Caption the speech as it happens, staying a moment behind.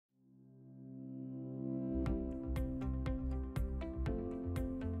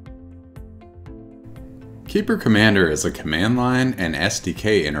Keeper Commander is a command line and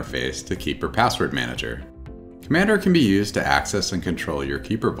SDK interface to Keeper Password Manager. Commander can be used to access and control your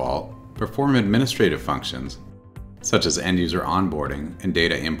Keeper Vault, perform administrative functions, such as end-user onboarding and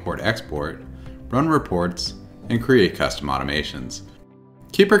data import-export, run reports, and create custom automations.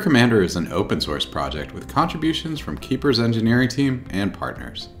 Keeper Commander is an open-source project with contributions from Keeper's engineering team and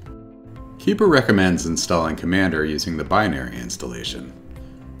partners. Keeper recommends installing Commander using the binary installation.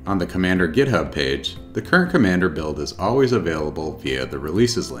 On the Commander Github page, the current Commander build is always available via the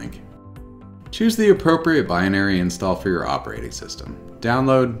Releases link. Choose the appropriate binary install for your operating system.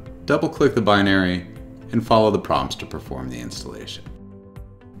 Download, double-click the binary, and follow the prompts to perform the installation.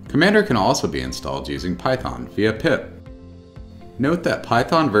 Commander can also be installed using Python via pip. Note that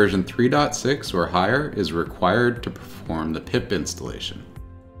Python version 3.6 or higher is required to perform the pip installation.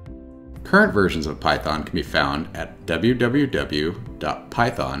 Current versions of Python can be found at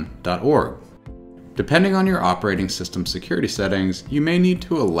www.python.org. Depending on your operating system security settings, you may need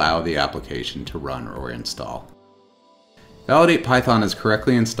to allow the application to run or install. Validate Python is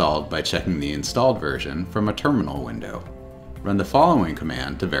correctly installed by checking the installed version from a terminal window. Run the following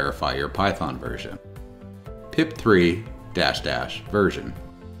command to verify your Python version. pip3 -- version.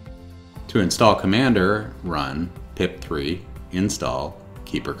 To install Commander, run pip3 install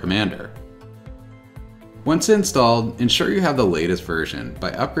Keeper Commander. Once installed, ensure you have the latest version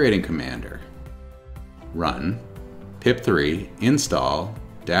by upgrading Commander. Run pip3 install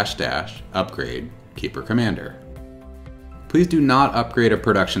 -- upgrade Keeper Commander. Please do not upgrade a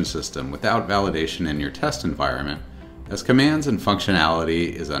production system without validation in your test environment, as commands and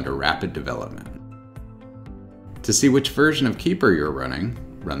functionality is under rapid development. To see which version of Keeper you're running,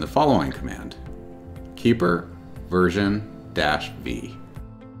 run the following command: Keeper version -v.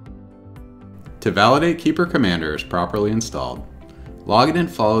 To validate Keeper Commander is properly installed, log in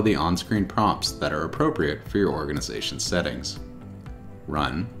and follow the on-screen prompts that are appropriate for your organization's settings.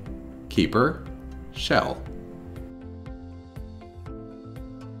 Run Keeper shell